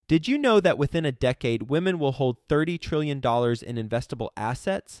Did you know that within a decade, women will hold $30 trillion in investable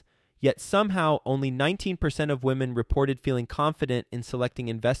assets? Yet somehow only 19% of women reported feeling confident in selecting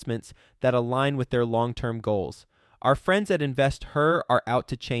investments that align with their long-term goals. Our friends at Invest Her are out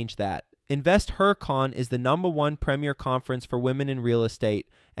to change that. Invest Her Con is the #1 premier conference for women in real estate,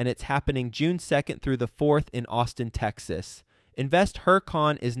 and it's happening June 2nd through the 4th in Austin, Texas. Invest Her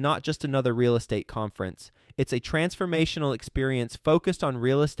Con is not just another real estate conference. It's a transformational experience focused on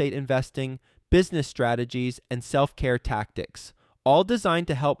real estate investing, business strategies, and self-care tactics, all designed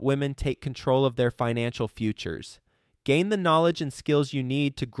to help women take control of their financial futures. Gain the knowledge and skills you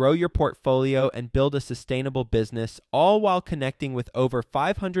need to grow your portfolio and build a sustainable business, all while connecting with over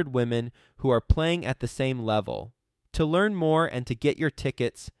 500 women who are playing at the same level. To learn more and to get your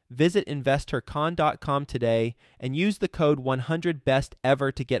tickets, visit investhercon.com today and use the code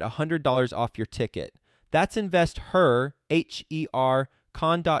 100BESTEVER to get $100 off your ticket. That's InvestHer, H-E-R,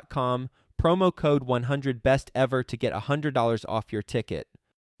 con.com, promo code 100BESTEVER to get $100 off your ticket.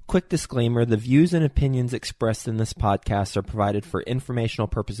 Quick disclaimer, the views and opinions expressed in this podcast are provided for informational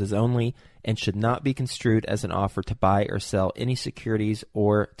purposes only and should not be construed as an offer to buy or sell any securities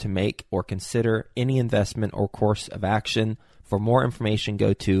or to make or consider any investment or course of action. For more information,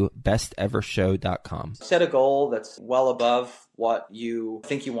 go to bestevershow.com. Set a goal that's well above what you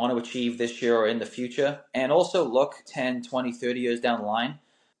think you want to achieve this year or in the future, and also look 10, 20, 30 years down the line,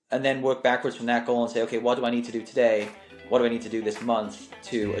 and then work backwards from that goal and say, okay, what do I need to do today? What do I need to do this month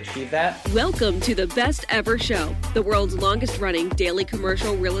to achieve that? Welcome to the Best Ever Show, the world's longest running daily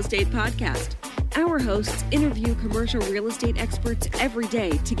commercial real estate podcast. Our hosts interview commercial real estate experts every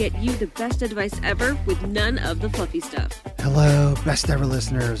day to get you the best advice ever with none of the fluffy stuff. Hello, Best Ever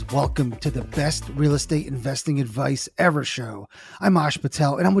listeners. Welcome to the Best Real Estate Investing Advice Ever Show. I'm Ash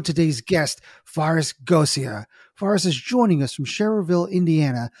Patel, and I'm with today's guest, Farris Gosea. Farris is joining us from Schererville,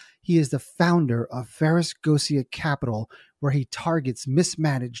 Indiana. He is the founder of Farris Gosea Capital, where he targets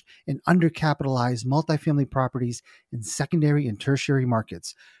mismanaged and undercapitalized multifamily properties in secondary and tertiary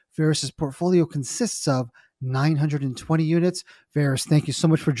markets. Farris's portfolio consists of 920 units. Farris, thank you so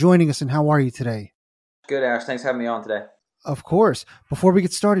much for joining us, and how are you today? Good, Ash. Thanks for having me on today. Of course. Before we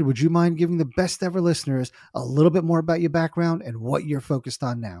get started, would you mind giving the Best Ever listeners a little bit more about your background and what you're focused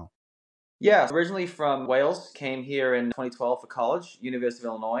on now? Yeah, originally from Wales, came here in 2012 for college, University of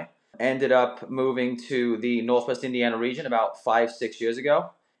Illinois. Ended up moving to the Northwest Indiana region about 5-6 years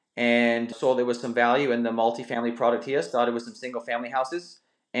ago, and saw there was some value in the multifamily product here. Started with some single family houses,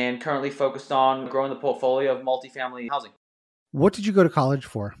 and currently focused on growing the portfolio of multifamily housing. What did you go to college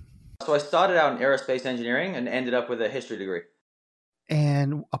for? So I started out in aerospace engineering and ended up with a history degree.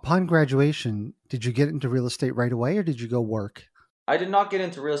 And upon graduation, did you get into real estate right away, or did you go work? I did not get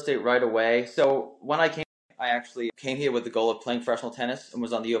into real estate right away. So when I actually came here with the goal of playing professional tennis and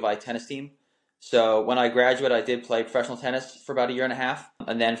was on the U of I tennis team. So when I graduated, I did play professional tennis for about 1.5 years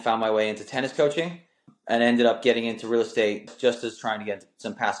and then found my way into tennis coaching and ended up getting into real estate just as trying to get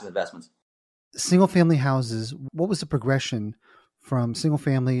some passive investments. Single family houses, what was the progression from single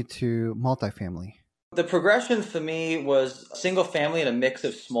family to multifamily? The progression for me was single family and a mix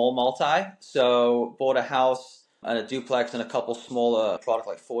of small multi. So bought a house and a duplex and a couple smaller product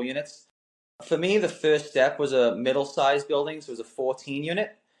like 4 units. For me, the first step was a middle-sized building, so it was a 14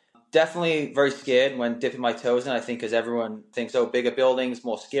 unit. Definitely very scared when dipping my toes in, I think, because everyone thinks, oh, bigger buildings,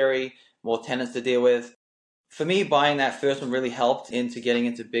 more scary, more tenants to deal with. For me, buying that first one really helped into getting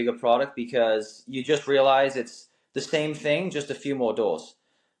into bigger product because you just realize it's the same thing, just a few more doors.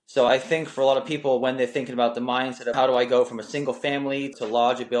 So I think for a lot of people, when they're thinking about the mindset of how do I go from a single family to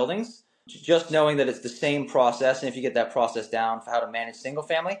larger buildings, just knowing that it's the same process, and if you get that process down for how to manage single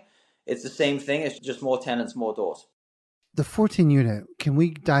family, it's the same thing. It's just more tenants, more doors. The 14 unit, can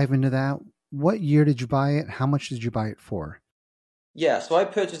we dive into that? What year did you buy it? How much did you buy it for? Yeah, so I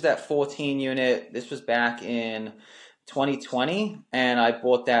purchased that 14 unit. This was back in 2020, and I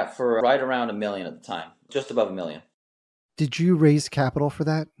bought that for right around $1 million at the time, just above $1 million. Did you raise capital for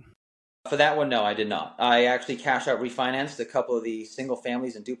that? For that one, no, I did not. I actually cash out refinanced a couple of the single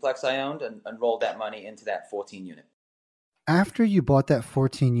families and duplex I owned and rolled that money into that 14 unit. After you bought that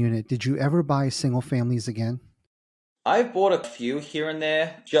 14 unit, did you ever buy single families again? I've bought a few here and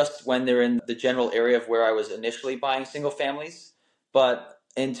there, just when they're in the general area of where I was initially buying single families. But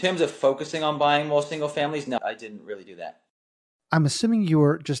in terms of focusing on buying more single families, no, I didn't really do that. I'm assuming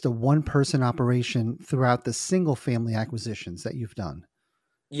you're just a one-person operation throughout the single family acquisitions that you've done.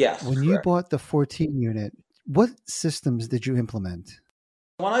 Yes. When you bought the 14 unit, what systems did you implement?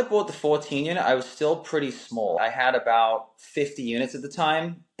 When I bought the 14 unit, I was still pretty small. I had about 50 units at the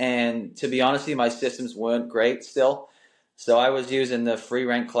time. And to be honest with you, my systems weren't great still. So I was using the free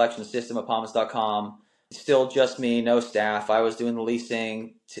rent collection system, apartments.com. Still just me, no staff. I was doing the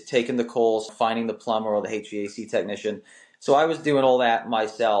leasing, taking the calls, finding the plumber or the HVAC technician. So I was doing all that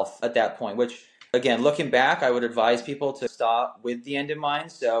myself at that point, which, again, looking back, I would advise people to start with the end in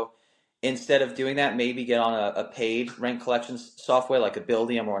mind. So instead of doing that, maybe get on a paid rent collection software like a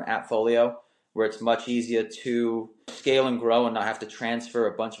Buildium or an Appfolio, where it's much easier to scale and grow and not have to transfer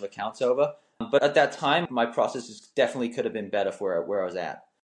a bunch of accounts over. But at that time, my processes definitely could have been better for where I was at.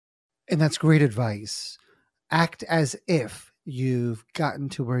 And that's great advice. Act as if you've gotten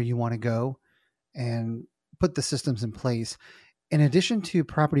to where you want to go and put the systems in place. In addition to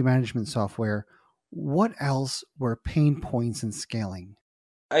property management software, what else were pain points in scaling?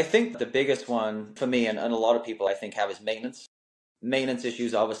 I think the biggest one for me, and a lot of people I think have, is maintenance. Maintenance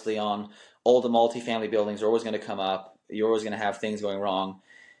issues, obviously, on older multifamily buildings are always going to come up. You're always going to have things going wrong.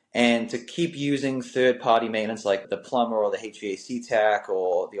 And to keep using third-party maintenance like the plumber or the HVAC tech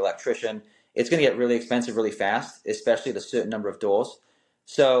or the electrician, it's going to get really expensive really fast, especially at a certain number of doors.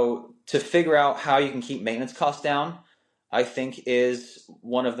 So to figure out how you can keep maintenance costs down, I think is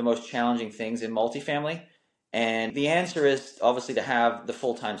one of the most challenging things in multifamily. And the answer is obviously to have the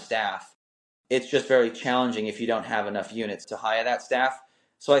full-time staff. It's just very challenging if you don't have enough units to hire that staff.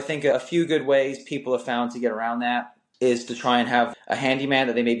 So I think a few good ways people have found to get around that is to try and have a handyman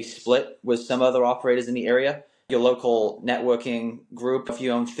that they maybe split with some other operators in the area. Your local networking group, if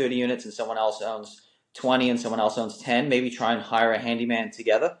you own 30 units and someone else owns 20 and someone else owns 10, maybe try and hire a handyman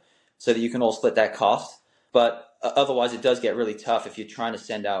together so that you can all split that cost. But otherwise, it does get really tough if you're trying to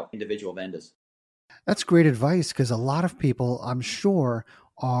send out individual vendors. That's great advice, because a lot of people, I'm sure,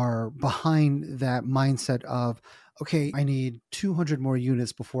 are behind that mindset of, okay, I need 200 more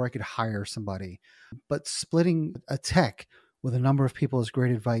units before I could hire somebody. But splitting a tech with a number of people is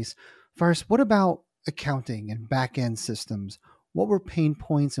great advice. Farris, what about accounting and back-end systems? What were pain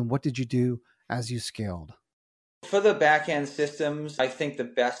points and what did you do as you scaled? For the back-end systems, I think the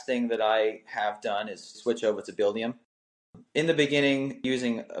best thing that I have done is switch over to Buildium. In the beginning,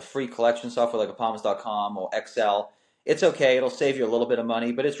 using a free collection software like apartments.com or Excel, it's okay. It'll save you a little bit of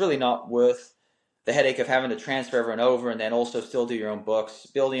money, but it's really not worth the headache of having to transfer everyone over and then also still do your own books.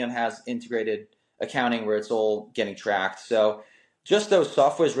 Buildium has integrated accounting where it's all getting tracked. So just those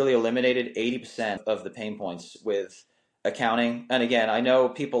softwares really eliminated 80% of the pain points with accounting. And again, I know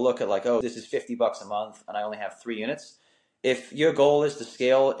people look at like, oh, this is $50 a month and I only have 3 units. If your goal is to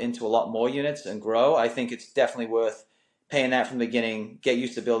scale into a lot more units and grow, I think it's definitely worth paying that from the beginning, get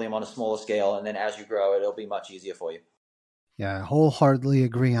used to Buildium on a smaller scale, and then as you grow, it'll be much easier for you. Yeah, I wholeheartedly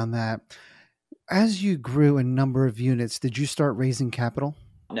agree on that. As you grew in number of units, did you start raising capital?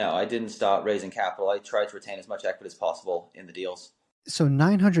 No, I didn't start raising capital. I tried to retain as much equity as possible in the deals. So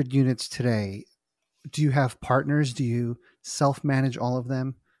 900 units today, do you have partners? Do you self-manage all of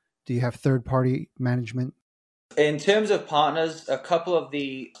them? Do you have third-party management? In terms of partners, a couple of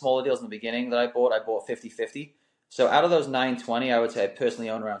the smaller deals in the beginning that I bought 50-50. So out of those 920, I would say I personally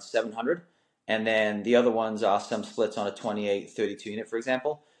own around 700. And then the other ones are some splits on a 28-32 unit, for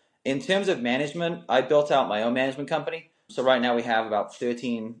example. In terms of management, I built out my own management company. So right now we have about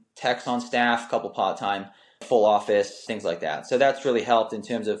 13 techs on staff, a couple part-time, full office, things like that. So that's really helped in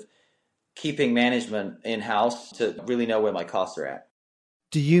terms of keeping management in-house to really know where my costs are at.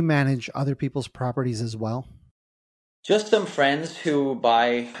 Do you manage other people's properties as well? Just some friends who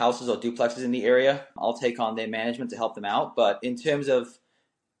buy houses or duplexes in the area. I'll take on their management to help them out. But in terms of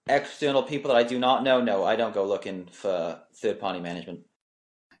external people that I do not know, no, I don't go looking for third-party management.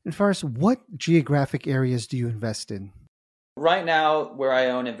 And Farris, what geographic areas do you invest in? Right now, where I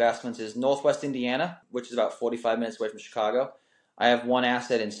own investments is Northwest Indiana, which is about 45 minutes away from Chicago. I have one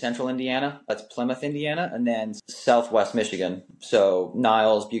asset in Central Indiana, that's Plymouth, Indiana, and then Southwest Michigan. So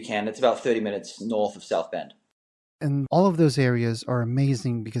Niles, Buchanan, it's about 30 minutes north of South Bend. And all of those areas are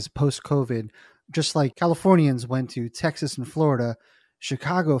amazing because post-COVID, just like Californians went to Texas and Florida,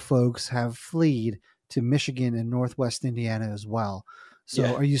 Chicago folks have fled to Michigan and Northwest Indiana as well.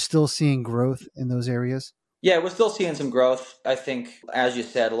 So Are you still seeing growth in those areas? Yeah, we're still seeing some growth. I think, as you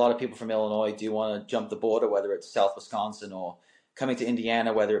said, a lot of people from Illinois do want to jump the border, whether it's South Wisconsin or coming to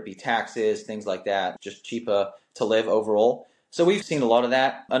Indiana, whether it be taxes, things like that, just cheaper to live overall. So we've seen a lot of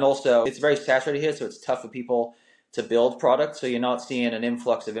that. And also, it's very saturated here, so it's tough for people to build product. So you're not seeing an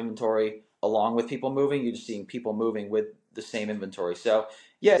influx of inventory along with people moving. You're just seeing people moving with the same inventory. So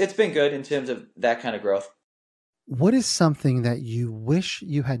yeah, it's been good in terms of that kind of growth. What is something that you wish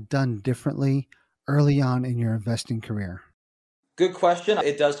you had done differently early on in your investing career? Good question.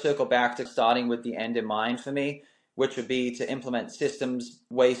 It does circle back to starting with the end in mind for me, which would be to implement systems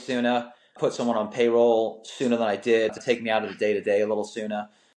way sooner, put someone on payroll sooner than I did, to take me out of the day-to-day a little sooner.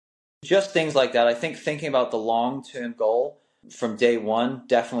 Just things like that. I think thinking about the long-term goal from day one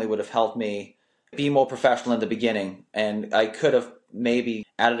definitely would have helped me be more professional in the beginning. And I could have maybe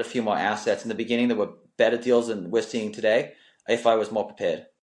added a few more assets in the beginning that were better deals than we're seeing today if I was more prepared.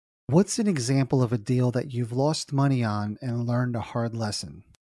 What's an example of a deal that you've lost money on and learned a hard lesson?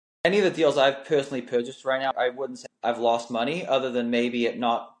 Any of the deals I've personally purchased right now, I wouldn't say I've lost money other than maybe it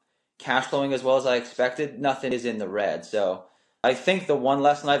not cash flowing as well as I expected. Nothing is in the red. So I think the one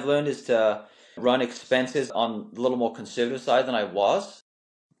lesson I've learned is to run expenses on a little more conservative side than I was,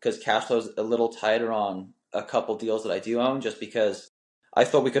 because cash flow is a little tighter on a couple deals that I do own, just because I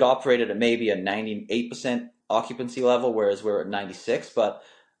thought we could operate at maybe a 98% occupancy level, whereas we're at 96. But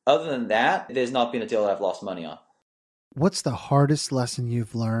other than that, there's not been a deal that I've lost money on. What's the hardest lesson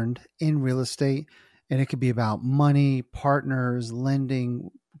you've learned in real estate? And it could be about money, partners, lending,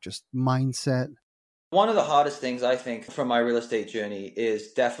 just mindset. One of the hardest things I think from my real estate journey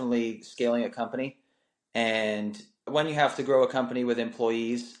is definitely scaling a company. And when you have to grow a company with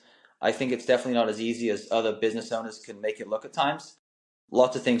employees, I think it's definitely not as easy as other business owners can make it look at times.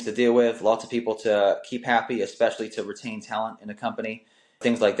 Lots of things to deal with, lots of people to keep happy, especially to retain talent in a company,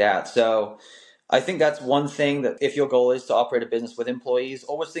 things like that. So I think that's one thing, that if your goal is to operate a business with employees,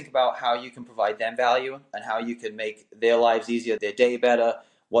 always think about how you can provide them value and how you can make their lives easier, their day better,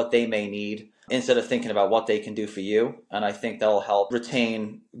 what they may need, instead of thinking about what they can do for you. And I think that'll help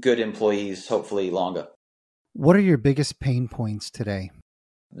retain good employees, hopefully longer. What are your biggest pain points today?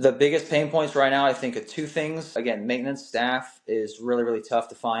 The biggest pain points right now, I think, are two things. Again, maintenance staff is really, really tough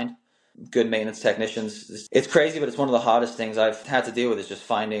to find. Good maintenance technicians. It's crazy, but it's one of the hardest things I've had to deal with, is just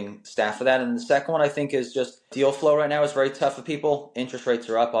finding staff for that. And the second one, I think, is just deal flow right now is very tough for people. Interest rates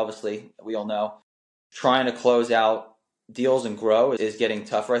are up, obviously, we all know. Trying to close out deals and grow is getting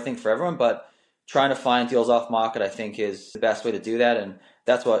tougher, I think, for everyone. But trying to find deals off market, I think, is the best way to do that. And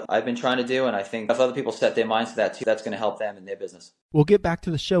that's what I've been trying to do. And I think if other people set their minds to that too, that's going to help them in their business. We'll get back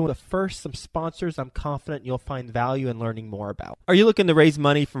to the show, but first, some sponsors I'm confident you'll find value in learning more about. Are you looking to raise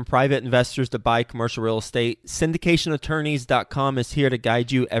money from private investors to buy commercial real estate? Syndicationattorneys.com is here to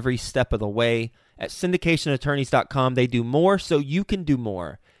guide you every step of the way. At syndicationattorneys.com, they do more so you can do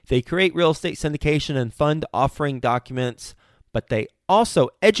more. They create real estate syndication and fund offering documents, but they also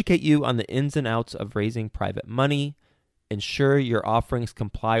educate you on the ins and outs of raising private money, ensure your offerings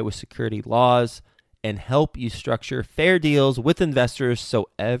comply with security laws, and help you structure fair deals with investors so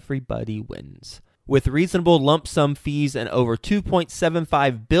everybody wins. With reasonable lump sum fees and over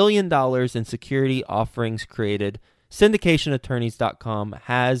 $2.75 billion in security offerings created, syndicationattorneys.com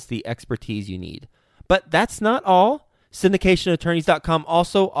has the expertise you need. But that's not all. Syndicationattorneys.com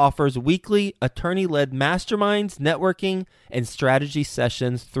also offers weekly attorney-led masterminds, networking, and strategy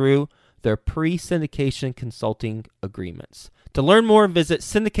sessions through their pre-syndication consulting agreements. To learn more, visit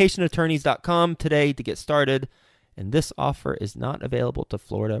syndicationattorneys.com today to get started. And this offer is not available to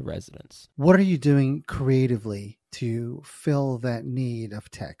Florida residents. What are you doing creatively to fill that need of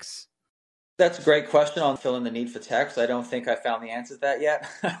techs? That's a great question on filling the need for techs. I don't think I found the answer to that yet.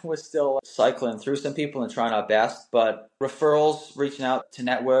 We're still cycling through some people and trying our best. But referrals, reaching out to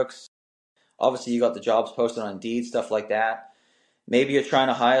networks. Obviously, you got the jobs posted on Indeed, stuff like that. Maybe you're trying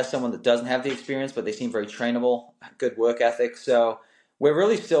to hire someone that doesn't have the experience, but they seem very trainable, good work ethic. So we're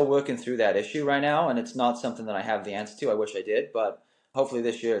really still working through that issue right now, and it's not something that I have the answer to. I wish I did, but hopefully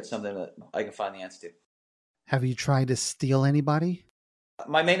this year it's something that I can find the answer to. Have you tried to steal anybody?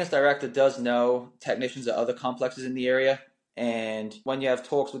 My maintenance director does know technicians at other complexes in the area, and when you have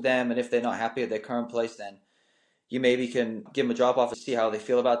talks with them, and if they're not happy at their current place, then you maybe can give them a drop off and see how they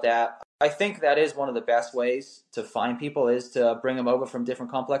feel about that. I think that is one of the best ways to find people, is to bring them over from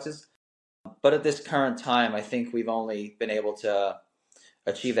different complexes. But at this current time, I think we've only been able to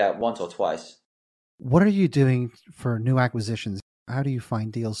achieve that once or twice. What are you doing for new acquisitions? How do you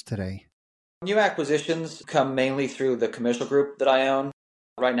find deals today? New acquisitions come mainly through the commercial group that I own.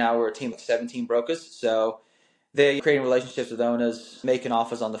 Right now, we're a team of 17 brokers. So they're creating relationships with owners, making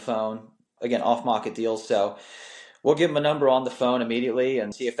offers on the phone, again, off-market deals. So we'll give them a number on the phone immediately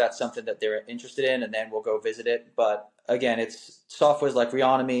and see if that's something that they're interested in, and then we'll go visit it. But again, it's softwares like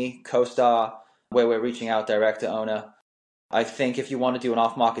Reonomy, CoStar, where we're reaching out direct to owner. I think if you want to do an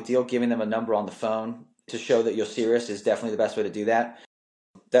off-market deal, giving them a number on the phone to show that you're serious is definitely the best way to do that.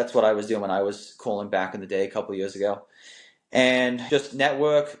 That's what I was doing when I was calling back in the day a couple of years ago. And just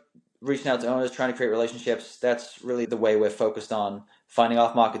network, reaching out to owners, trying to create relationships. That's really the way we're focused on finding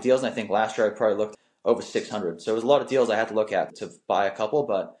off-market deals. And I think last year I probably looked over 600. So it was a lot of deals I had to look at to buy a couple,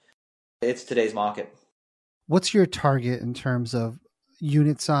 but it's today's market. What's your target in terms of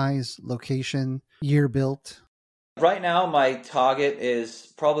unit size, location, year built? Right now, my target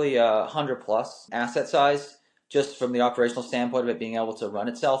is probably 100 plus asset size, just from the operational standpoint of it being able to run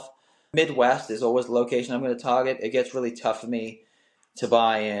itself. Midwest is always the location I'm going to target. It gets really tough for me to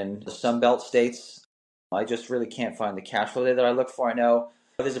buy in the Sunbelt states. I just really can't find the cash flow there that I look for. I know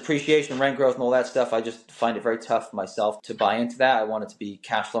there's appreciation, rent growth, and all that stuff. I just find it very tough for myself to buy into that. I want it to be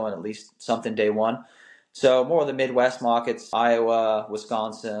cash flowing at least something day one. So more of the Midwest markets, Iowa,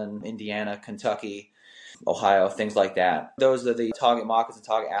 Wisconsin, Indiana, Kentucky, Ohio, things like that. Those are the target markets and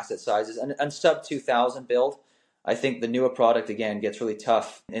target asset sizes. And sub 2,000 build, I think the newer product, again, gets really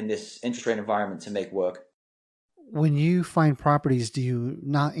tough in this interest rate environment to make work. When you find properties, do you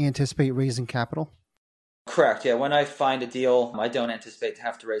not anticipate raising capital? Correct. Yeah. When I find a deal, I don't anticipate to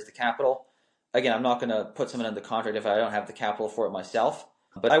have to raise the capital. Again, I'm not going to put something under contract if I don't have the capital for it myself.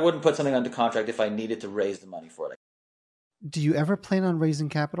 But I wouldn't put something under contract if I needed to raise the money for it. Do you ever plan on raising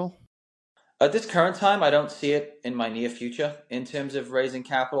capital? At this current time, I don't see it in my near future in terms of raising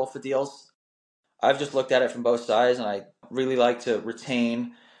capital for deals. I've just looked at it from both sides, and I really like to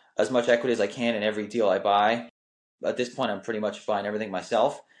retain as much equity as I can in every deal I buy. At this point, I'm pretty much buying everything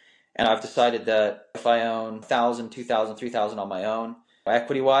myself. And I've decided that if I own 1,000, 2,000, 3,000 on my own,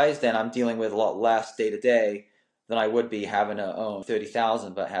 equity-wise, then I'm dealing with a lot less day-to-day than I would be having to own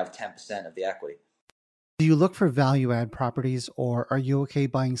 30,000 but have 10% of the equity. Do you look for value-add properties, or are you okay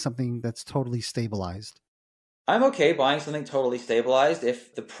buying something that's totally stabilized? I'm okay buying something totally stabilized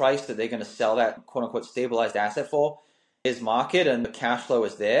if the price that they're going to sell that quote-unquote stabilized asset for is market and the cash flow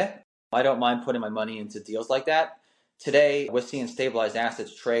is there. I don't mind putting my money into deals like that. Today, we're seeing stabilized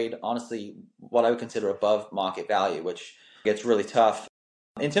assets trade, honestly, what I would consider above market value, which gets really tough.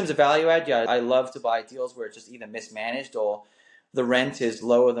 In terms of value add, yeah, I love to buy deals where it's just either mismanaged or the rent is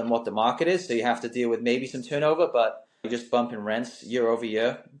lower than what the market is. So you have to deal with maybe some turnover, but you're just bumping rents year over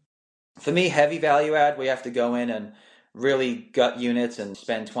year. For me, heavy value add, we have to go in and really gut units and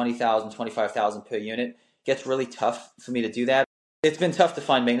spend $20,000, $25,000 per unit. It gets really tough for me to do that. It's been tough to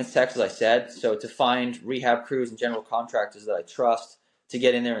find maintenance techs, as I said. So to find rehab crews and general contractors that I trust to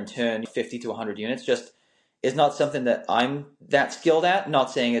get in there and turn 50 to 100 units just is not something that I'm that skilled at.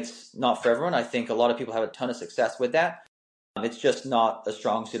 Not saying it's not for everyone. I think a lot of people have a ton of success with that. It's just not a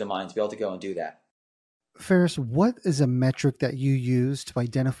strong suit of mine to be able to go and do that. Farris, what is a metric that you use to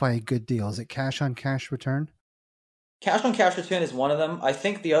identify a good deal? Is it cash on cash return? Cash on cash return is one of them. I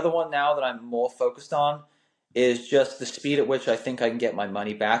think the other one now that I'm more focused on is just the speed at which I think I can get my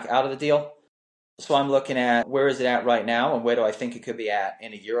money back out of the deal. So I'm looking at where is it at right now and where do I think it could be at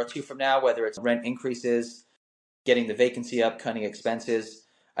in a year or two from now, whether it's rent increases, getting the vacancy up, cutting expenses,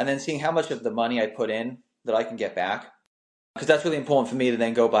 and then seeing how much of the money I put in that I can get back. Because that's really important for me to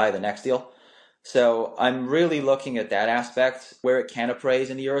then go buy the next deal. So I'm really looking at that aspect, where it can appraise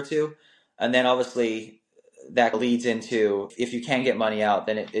in a year or two. And then obviously that leads into, if you can get money out,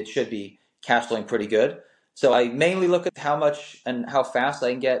 then it should be cash flowing pretty good. So I mainly look at how much and how fast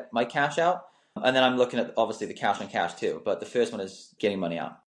I can get my cash out. And then I'm looking at obviously the cash on cash too. But the first one is getting money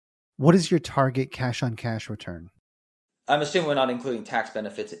out. What is your target cash on cash return? I'm assuming we're not including tax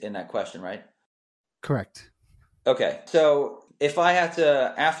benefits in that question, right? Correct. Okay. So if I had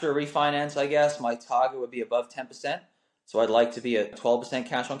to, after a refinance, I guess my target would be above 10%. So I'd like to be at 12%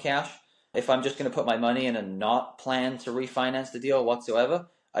 cash on cash. If I'm just going to put my money in and not plan to refinance the deal whatsoever,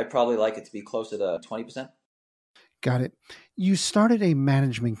 I'd probably like it to be closer to 20%. Got it. You started a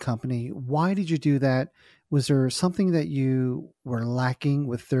management company. Why did you do that? Was there something that you were lacking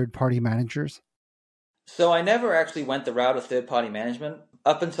with third-party managers? So I never actually went the route of third-party management.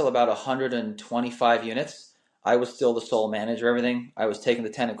 Up until about 125 units, I was still the sole manager of everything. I was taking the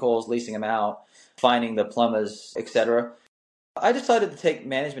tenant calls, leasing them out, finding the plumbers, etc. I decided to take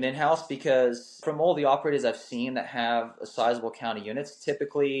management in-house because from all the operators I've seen that have a sizable count of units,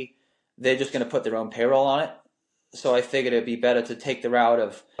 typically they're just going to put their own payroll on it. So I figured it'd be better to take the route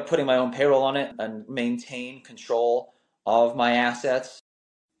of putting my own payroll on it and maintain control of my assets.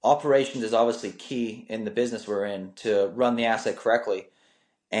 Operations is obviously key in the business we're in to run the asset correctly.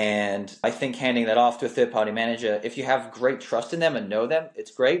 And I think handing that off to a third-party manager, if you have great trust in them and know them,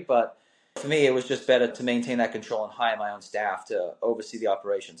 it's great. But for me, it was just better to maintain that control and hire my own staff to oversee the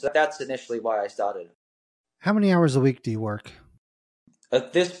operation. So that's initially why I started. How many hours a week do you work?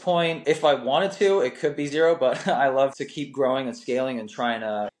 At this point, if I wanted to, it could be 0, but I love to keep growing and scaling and trying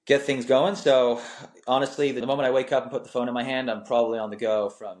to get things going. So honestly, the moment I wake up and put the phone in my hand, I'm probably on the go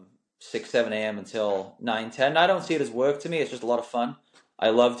from 6, 7 a.m. until 9, 10. I don't see it as work to me. It's just a lot of fun. I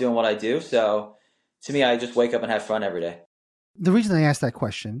love doing what I do. So to me, I just wake up and have fun every day. The reason I asked that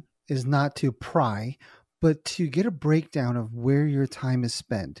question is not to pry, but to get a breakdown of where your time is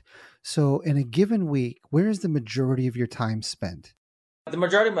spent. So in a given week, where is the majority of your time spent? The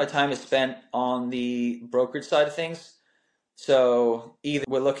majority of my time is spent on the brokerage side of things. So either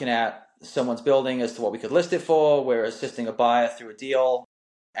we're looking at someone's building as to what we could list it for, we're assisting a buyer through a deal,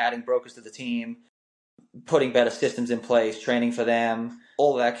 adding brokers to the team, putting better systems in place, training for them,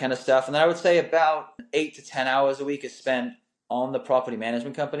 all of that kind of stuff. And then I would say about 8 to 10 hours a week is spent on the property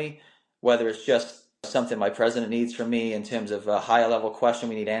management company, whether it's just something my president needs from me in terms of a higher level question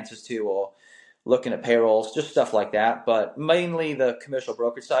we need answers to, or looking at payrolls, just stuff like that. But mainly the commercial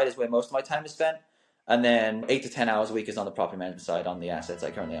brokerage side is where most of my time is spent. And then 8 to 10 hours a week is on the property management side on the assets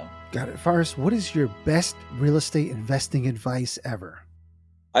I currently own. Got it. Farris, what is your best real estate investing advice ever?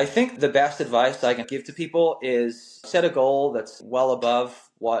 I think the best advice I can give to people is set a goal that's well above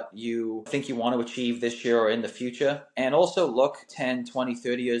what you think you want to achieve this year or in the future. And also look 10, 20,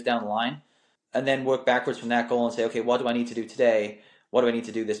 30 years down the line, and then work backwards from that goal and say, okay, what do I need to do today? What do I need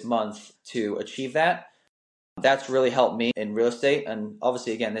to do this month to achieve that? That's really helped me in real estate. And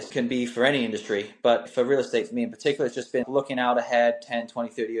obviously, again, this can be for any industry, but for real estate, for me in particular, it's just been looking out ahead 10, 20,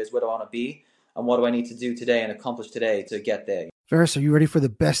 30 years. Where do I want to be? And what do I need to do today and accomplish today to get there? Farris, are you ready for the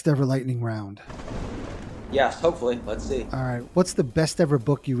best ever lightning round? Yes, hopefully. Let's see. All right. What's the best ever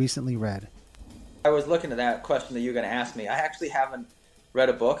book you recently read? I was looking at that question that you're going to ask me. I actually haven't read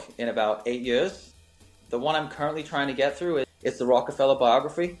a book in about 8 years. The one I'm currently trying to get through is the Rockefeller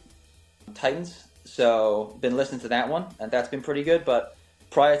biography, Titans. So been listening to that one, and that's been pretty good. But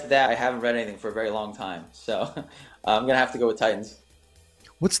prior to that, I haven't read anything for a very long time. So I'm going to have to go with Titans.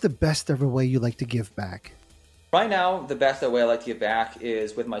 What's the best ever way you like to give back? Right now, the best way I like to give back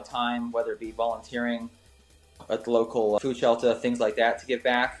is with my time, whether it be volunteering at the local food shelter, things like that to give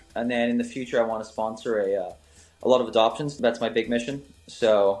back. And then in the future, I want to sponsor a lot of adoptions. That's my big mission.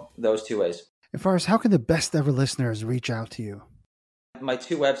 So those two ways. And Farris, how can the best ever listeners reach out to you? My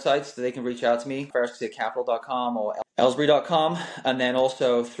two websites that they can reach out to me, farrisgoseacapital.com or ellsbury.com. And then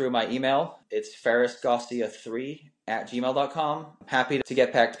also through my email, it's farrisgosea3@gmail.com. Happy to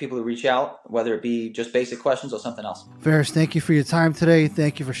get back to people who reach out, whether it be just basic questions or something else. Farris, thank you for your time today.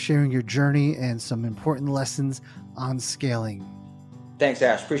 Thank you for sharing your journey and some important lessons on scaling. Thanks,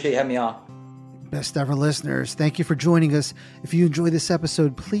 Ash. Appreciate you having me on. Best ever listeners, thank you for joining us. If you enjoyed this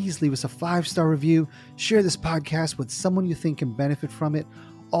episode, please leave us a 5-star review. Share this podcast with someone you think can benefit from it.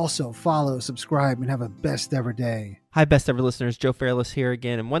 Also, follow, subscribe, and have a best ever day. Hi, best ever listeners. Joe Farris here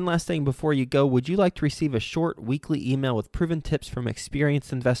again. And one last thing before you go, would you like to receive a short weekly email with proven tips from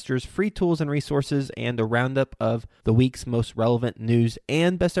experienced investors, free tools and resources, and a roundup of the week's most relevant news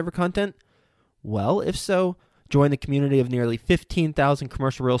and best ever content? Well, if so, join the community of nearly 15,000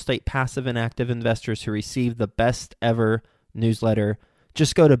 commercial real estate passive and active investors who receive the best ever newsletter.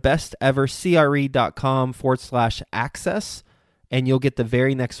 Just go to bestevercre.com/access and you'll get the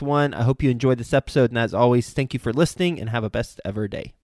very next one. I hope you enjoyed this episode. And as always, thank you for listening and have a best ever day.